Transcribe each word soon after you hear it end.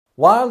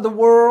While the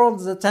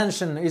world's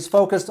attention is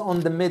focused on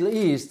the Middle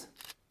East,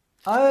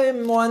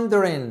 I'm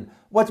wondering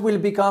what will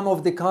become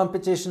of the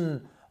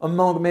competition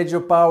among major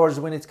powers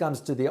when it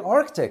comes to the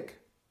Arctic.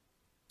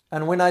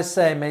 And when I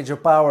say major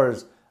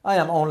powers, I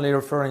am only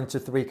referring to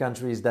three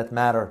countries that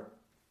matter: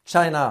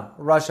 China,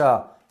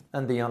 Russia,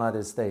 and the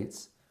United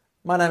States.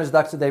 My name is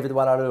Dr. David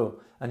Ouadarou,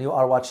 and you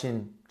are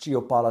watching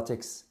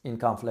Geopolitics in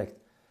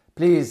Conflict.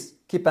 Please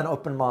keep an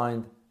open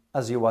mind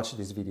as you watch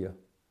this video.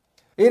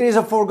 It is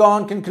a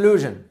foregone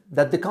conclusion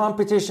that the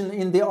competition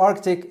in the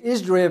Arctic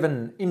is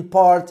driven in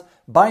part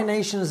by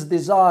nations'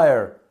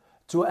 desire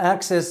to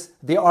access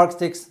the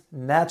Arctic's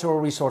natural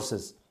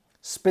resources,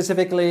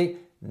 specifically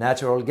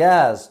natural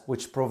gas,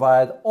 which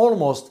provide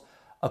almost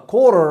a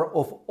quarter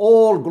of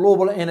all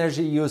global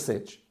energy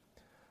usage.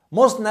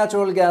 Most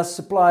natural gas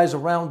supplies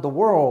around the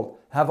world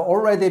have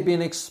already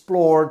been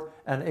explored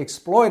and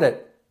exploited,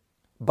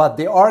 but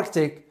the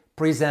Arctic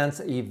presents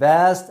a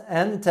vast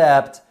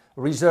untapped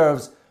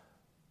reserves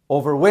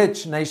over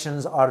which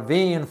nations are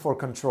vying for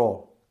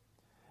control.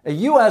 A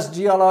U.S.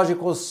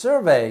 Geological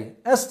Survey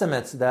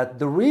estimates that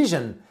the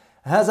region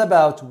has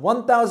about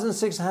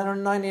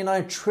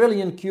 1,699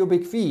 trillion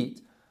cubic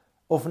feet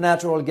of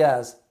natural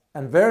gas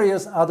and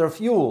various other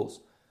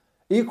fuels,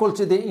 equal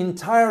to the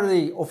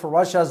entirety of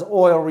Russia's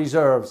oil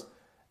reserves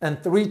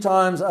and 3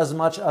 times as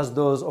much as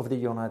those of the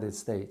United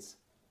States.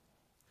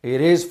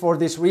 It is for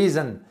this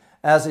reason,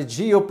 as a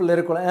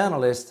geopolitical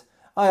analyst,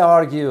 I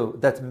argue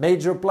that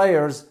major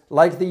players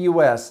like the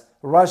US,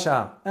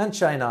 Russia, and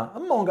China,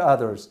 among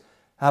others,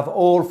 have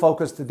all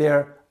focused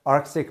their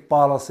Arctic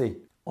policy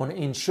on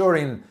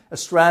ensuring a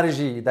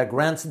strategy that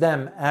grants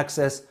them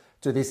access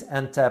to these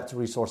untapped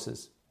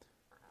resources.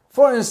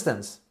 For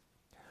instance,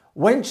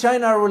 when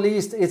China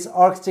released its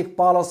Arctic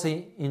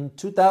policy in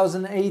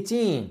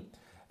 2018,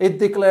 it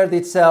declared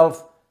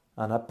itself,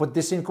 and I put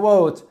this in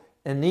quote,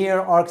 a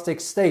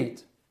near-Arctic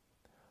state.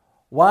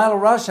 While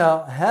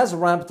Russia has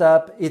ramped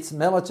up its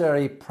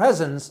military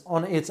presence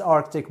on its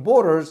Arctic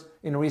borders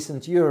in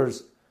recent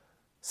years,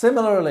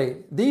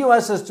 similarly, the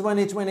US's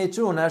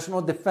 2022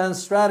 National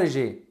Defense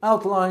Strategy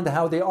outlined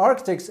how the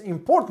Arctic's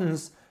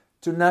importance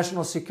to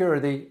national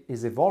security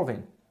is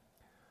evolving.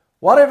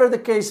 Whatever the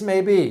case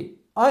may be,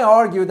 I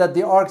argue that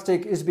the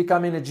Arctic is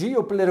becoming a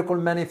geopolitical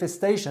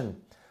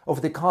manifestation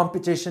of the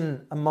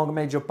competition among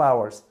major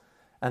powers,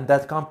 and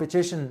that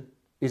competition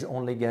is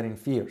only getting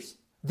fierce.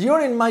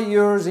 During my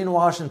years in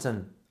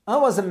Washington, I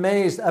was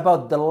amazed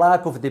about the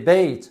lack of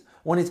debate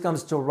when it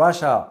comes to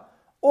Russia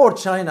or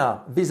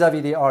China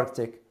vis-à-vis the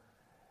Arctic.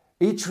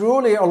 It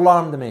truly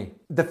alarmed me.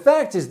 The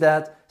fact is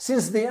that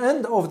since the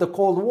end of the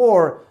Cold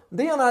War,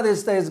 the United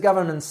States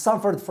government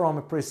suffered from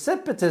a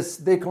precipitous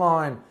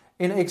decline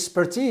in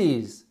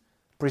expertise,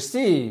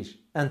 prestige,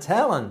 and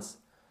talents.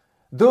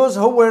 Those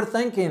who were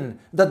thinking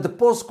that the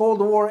post-Cold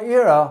War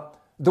era,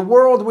 the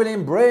world will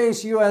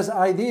embrace US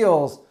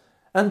ideals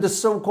and the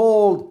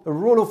so-called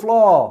rule of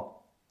law,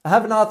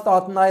 have not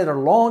thought neither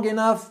long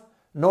enough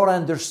nor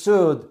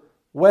understood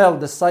well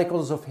the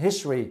cycles of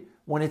history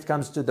when it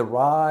comes to the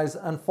rise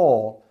and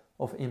fall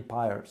of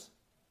empires.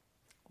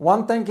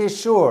 One thing is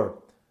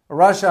sure,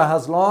 Russia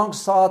has long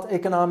sought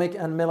economic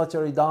and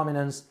military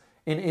dominance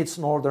in its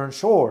northern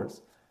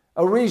shores,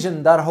 a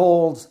region that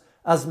holds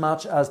as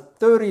much as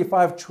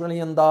 $35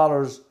 trillion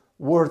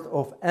worth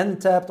of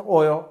untapped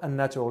oil and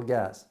natural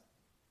gas.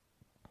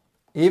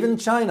 Even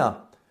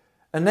China,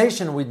 a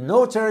nation with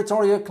no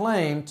territorial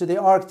claim to the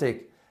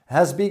Arctic,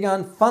 has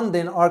begun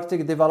funding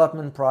Arctic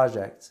development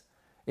projects.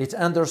 It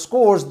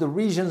underscores the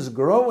region's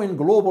growing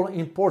global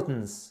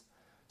importance,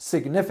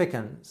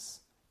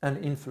 significance,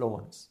 and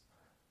influence.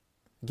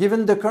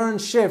 Given the current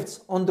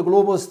shifts on the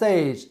global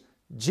stage,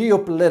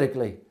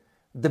 geopolitically,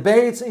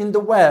 debates in the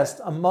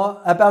West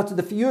about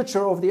the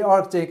future of the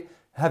Arctic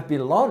have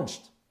been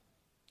launched.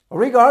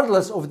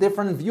 Regardless of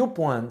different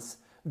viewpoints,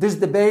 these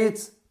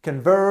debates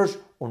converge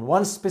on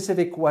one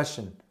specific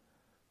question: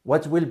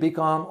 what will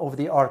become of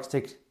the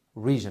Arctic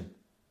region?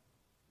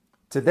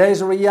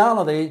 Today's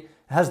reality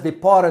has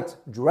departed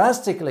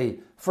drastically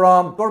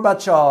from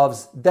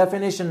Gorbachev's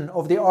definition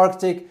of the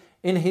Arctic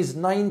in his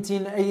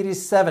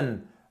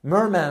 1987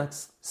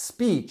 Murmansk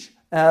speech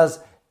as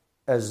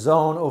a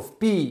zone of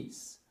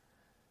peace.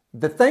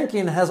 The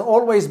thinking has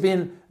always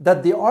been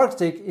that the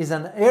Arctic is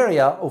an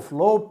area of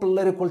low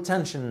political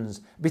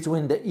tensions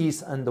between the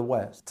East and the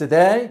West.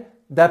 Today,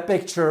 that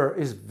picture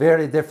is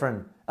very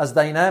different, as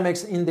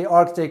dynamics in the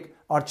Arctic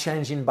are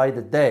changing by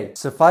the day.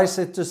 Suffice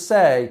it to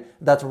say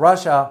that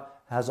Russia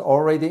has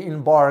already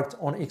embarked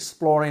on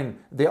exploring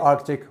the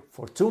Arctic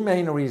for 2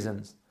 main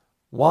reasons.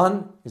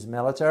 One is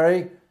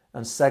military,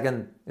 and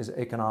second is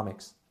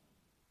economics.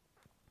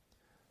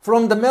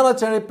 From the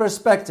military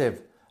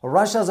perspective,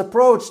 Russia's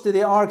approach to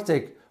the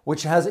Arctic,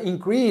 which has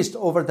increased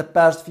over the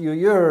past few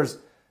years,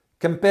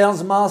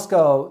 compels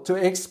Moscow to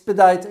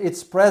expedite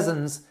its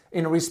presence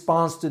in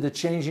response to the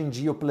changing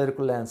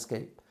geopolitical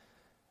landscape.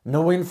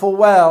 Knowing full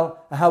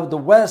well how the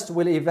West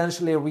will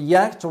eventually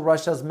react to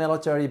Russia's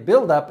military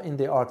buildup in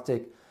the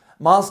Arctic,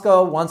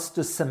 Moscow wants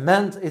to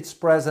cement its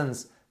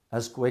presence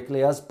as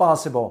quickly as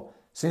possible,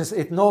 since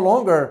it no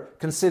longer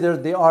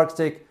considered the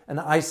Arctic an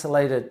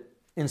isolated,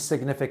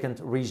 insignificant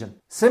region.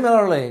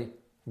 Similarly,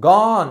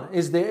 gone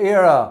is the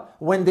era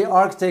when the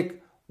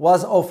Arctic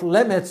was off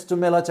limits to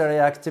military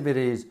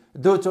activities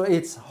due to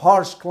its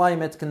harsh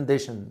climate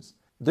conditions.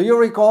 Do you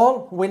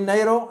recall when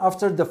NATO,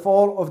 after the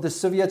fall of the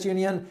Soviet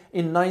Union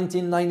in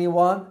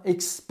 1991,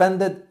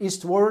 expanded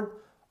eastward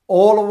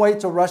all the way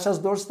to Russia's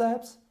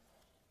doorsteps?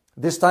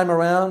 This time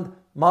around,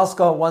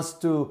 Moscow wants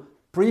to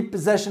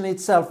preposition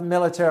itself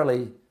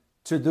militarily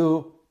to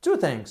do two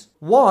things.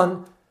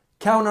 One,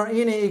 counter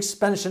any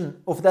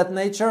expansion of that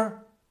nature,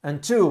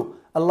 and two,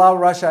 allow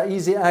Russia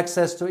easy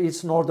access to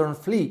its northern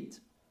fleet.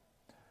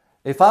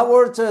 If I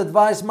were to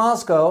advise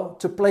Moscow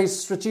to place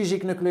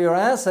strategic nuclear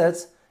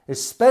assets,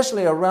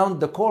 especially around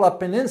the Kola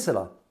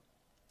Peninsula,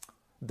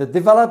 the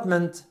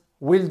development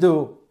will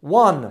do,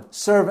 one,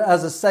 serve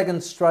as a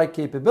second strike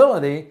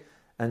capability,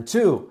 and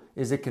two,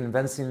 is a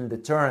convincing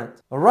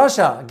deterrent.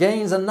 Russia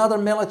gains another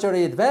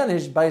military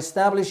advantage by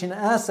establishing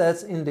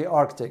assets in the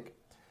Arctic.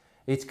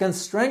 It can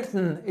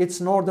strengthen its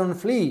northern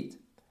fleet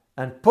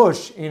and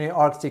push any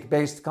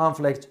Arctic-based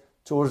conflict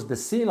towards the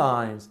sea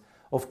lines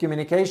of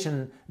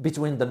communication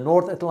between the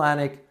North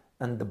Atlantic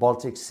and the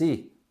Baltic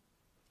Sea.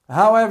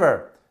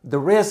 However, the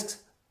risk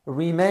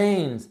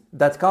remains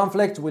that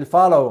conflict will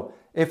follow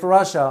if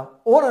Russia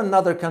or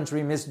another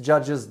country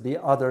misjudges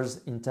the other's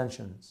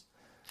intentions.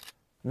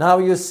 Now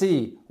you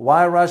see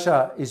why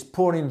Russia is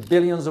pouring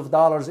billions of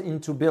dollars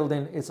into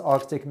building its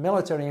Arctic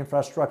military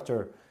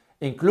infrastructure,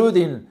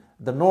 including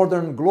the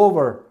Northern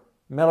Glover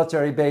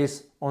military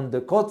base on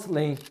the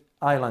Kotly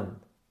Island.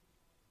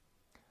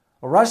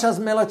 Russia's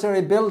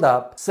military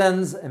buildup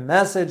sends a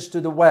message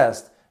to the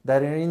West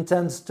that it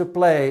intends to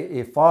play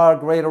a far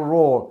greater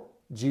role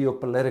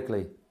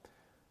geopolitically.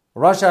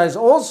 Russia is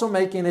also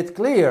making it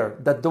clear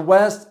that the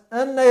West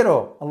and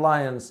NATO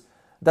alliance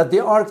that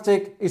the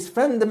Arctic is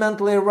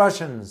fundamentally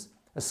Russians,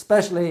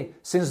 especially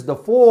since the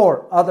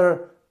four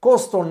other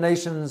coastal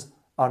nations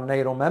are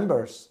NATO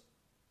members.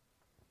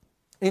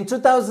 In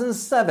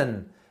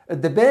 2007, a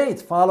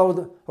debate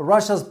followed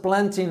Russia's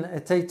planting a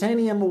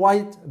titanium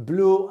white,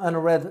 blue,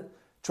 and red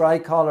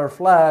tricolor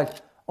flag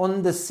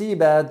on the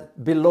seabed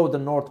below the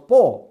North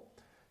Pole,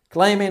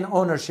 claiming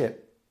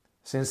ownership.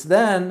 Since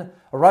then,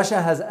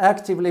 Russia has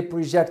actively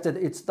projected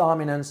its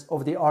dominance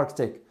of the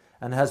Arctic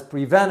and has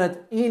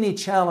prevented any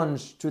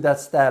challenge to that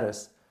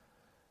status.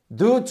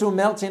 Due to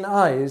melting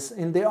ice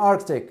in the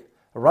Arctic,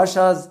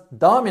 Russia's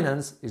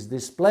dominance is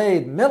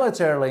displayed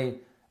militarily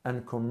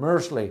and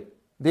commercially.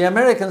 The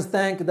Americans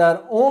think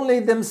that only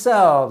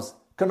themselves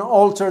can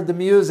alter the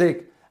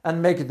music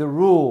and make the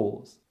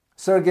rules.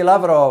 Sergei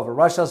Lavrov,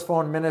 Russia's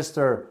foreign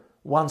minister,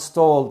 once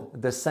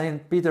told the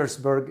St.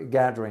 Petersburg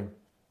gathering.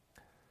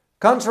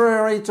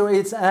 Contrary to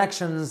its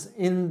actions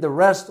in the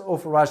rest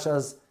of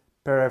Russia's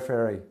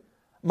periphery,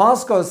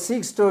 Moscow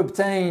seeks to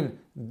obtain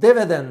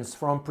dividends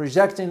from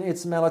projecting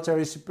its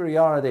military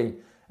superiority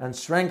and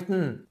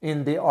strengthen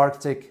in the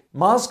Arctic.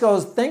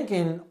 Moscow's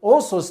thinking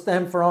also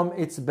stems from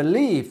its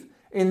belief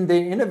in the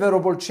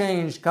inevitable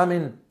change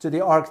coming to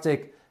the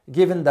Arctic,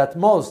 given that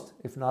most,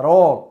 if not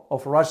all,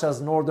 of Russia's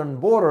northern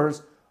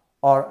borders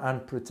are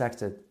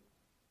unprotected.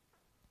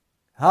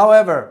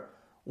 However,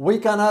 we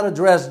cannot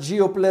address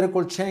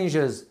geopolitical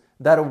changes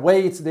that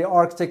await the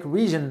Arctic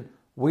region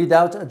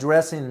without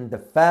addressing the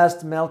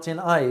fast melting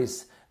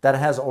ice that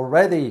has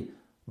already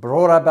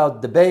brought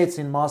about debates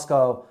in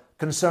Moscow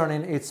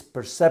concerning its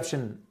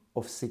perception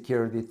of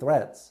security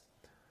threats.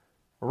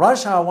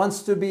 Russia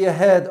wants to be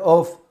ahead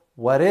of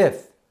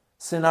what-if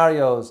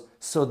scenarios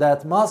so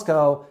that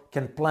Moscow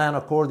can plan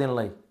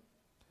accordingly.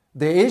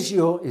 The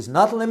issue is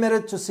not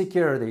limited to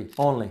security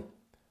only.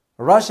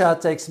 Russia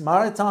takes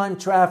maritime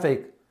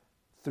traffic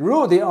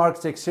through the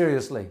Arctic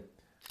seriously.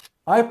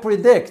 I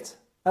predict,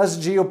 as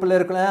a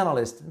geopolitical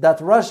analyst,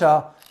 that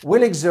Russia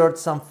will exert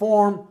some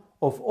form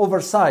of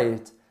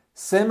oversight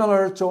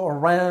similar to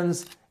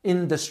Iran's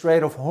in the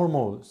Strait of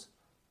Hormuz.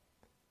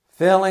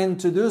 Failing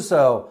to do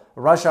so,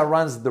 Russia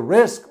runs the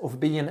risk of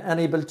being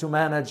unable to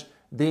manage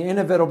the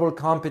inevitable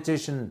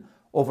competition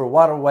over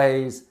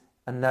waterways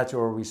and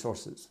natural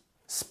resources.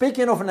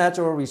 Speaking of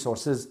natural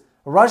resources,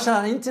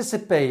 Russia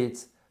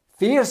anticipates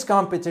fierce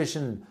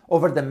competition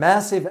over the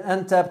massive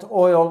untapped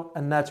oil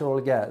and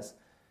natural gas.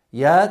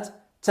 Yet,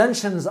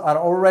 tensions are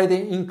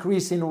already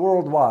increasing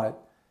worldwide.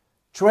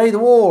 Trade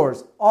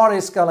wars are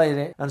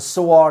escalating, and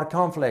so are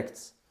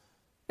conflicts.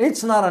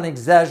 It's not an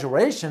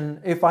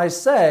exaggeration if I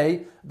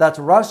say that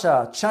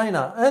Russia,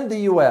 China, and the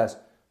US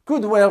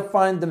could well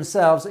find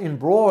themselves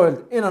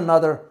embroiled in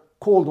another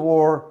Cold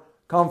War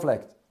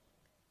conflict.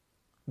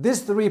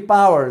 These three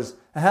powers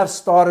have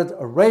started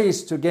a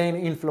race to gain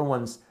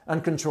influence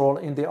and control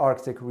in the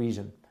Arctic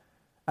region.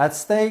 At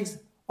stake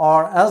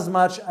are as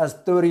much as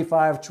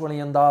 $35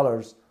 trillion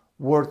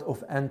worth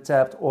of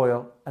untapped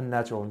oil and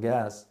natural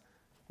gas,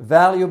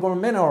 valuable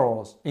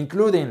minerals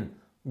including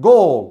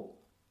gold,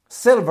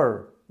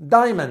 silver,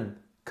 diamond,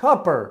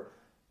 copper,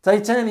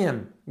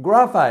 titanium,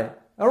 graphite,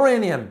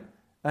 uranium,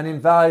 and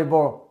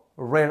invaluable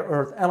rare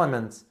earth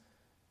elements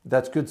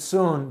that could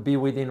soon be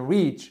within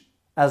reach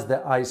as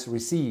the ice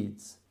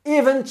recedes.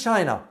 Even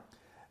China,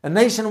 a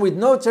nation with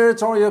no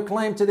territorial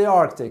claim to the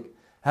Arctic,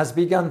 has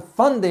begun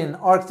funding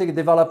Arctic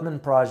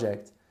development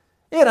projects.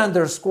 It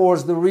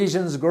underscores the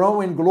region's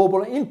growing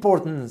global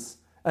importance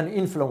and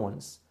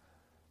influence.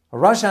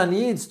 Russia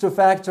needs to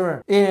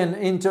factor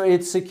into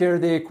its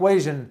security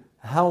equation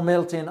how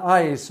melting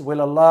ice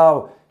will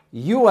allow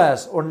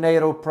US or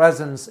NATO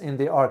presence in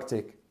the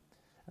Arctic.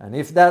 And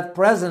if that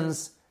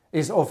presence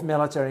is of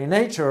military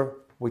nature,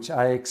 which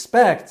I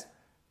expect,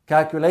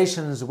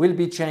 calculations will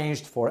be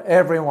changed for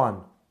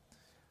everyone.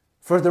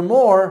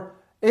 Furthermore,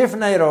 if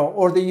NATO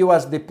or the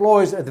US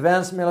deploys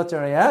advanced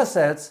military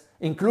assets,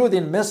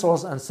 including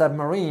missiles and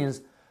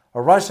submarines,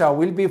 Russia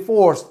will be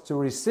forced to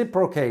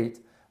reciprocate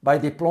by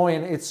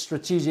deploying its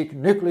strategic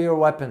nuclear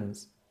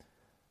weapons.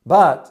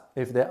 But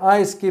if the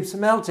ice keeps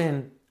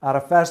melting at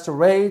a faster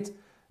rate,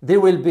 there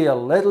will be a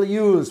little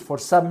use for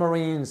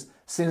submarines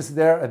since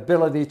their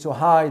ability to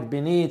hide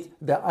beneath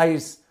the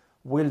ice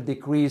will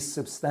decrease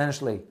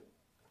substantially.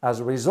 As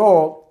a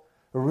result,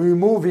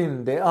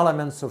 removing the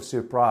elements of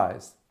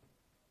surprise.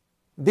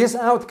 This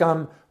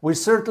outcome will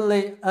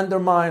certainly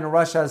undermine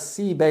Russia's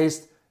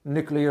sea-based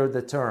nuclear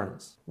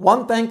deterrence.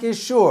 One thing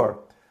is sure,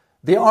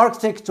 the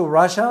Arctic to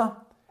Russia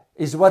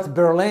is what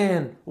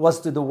Berlin was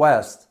to the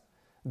West.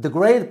 The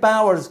great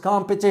powers'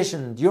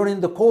 competition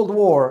during the Cold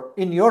War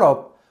in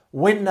Europe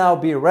will now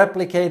be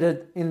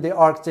replicated in the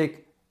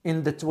Arctic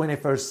in the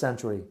 21st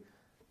century,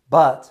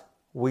 but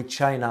with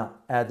China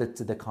added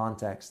to the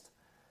context.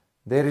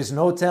 There is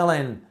no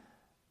telling,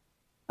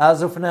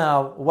 as of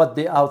now, what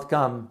the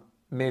outcome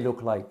may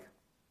look like.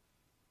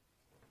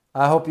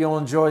 I hope you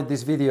enjoyed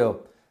this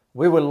video.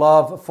 We would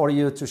love for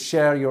you to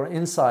share your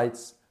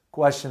insights,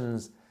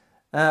 questions,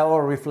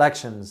 or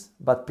reflections,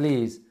 but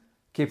please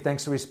keep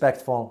things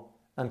respectful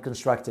and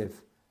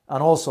constructive.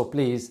 And also,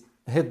 please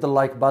hit the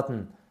like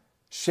button,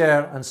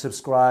 share and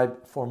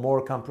subscribe for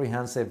more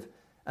comprehensive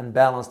and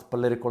balanced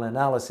political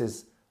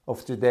analysis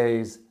of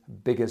today's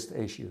biggest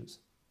issues.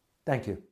 Thank you.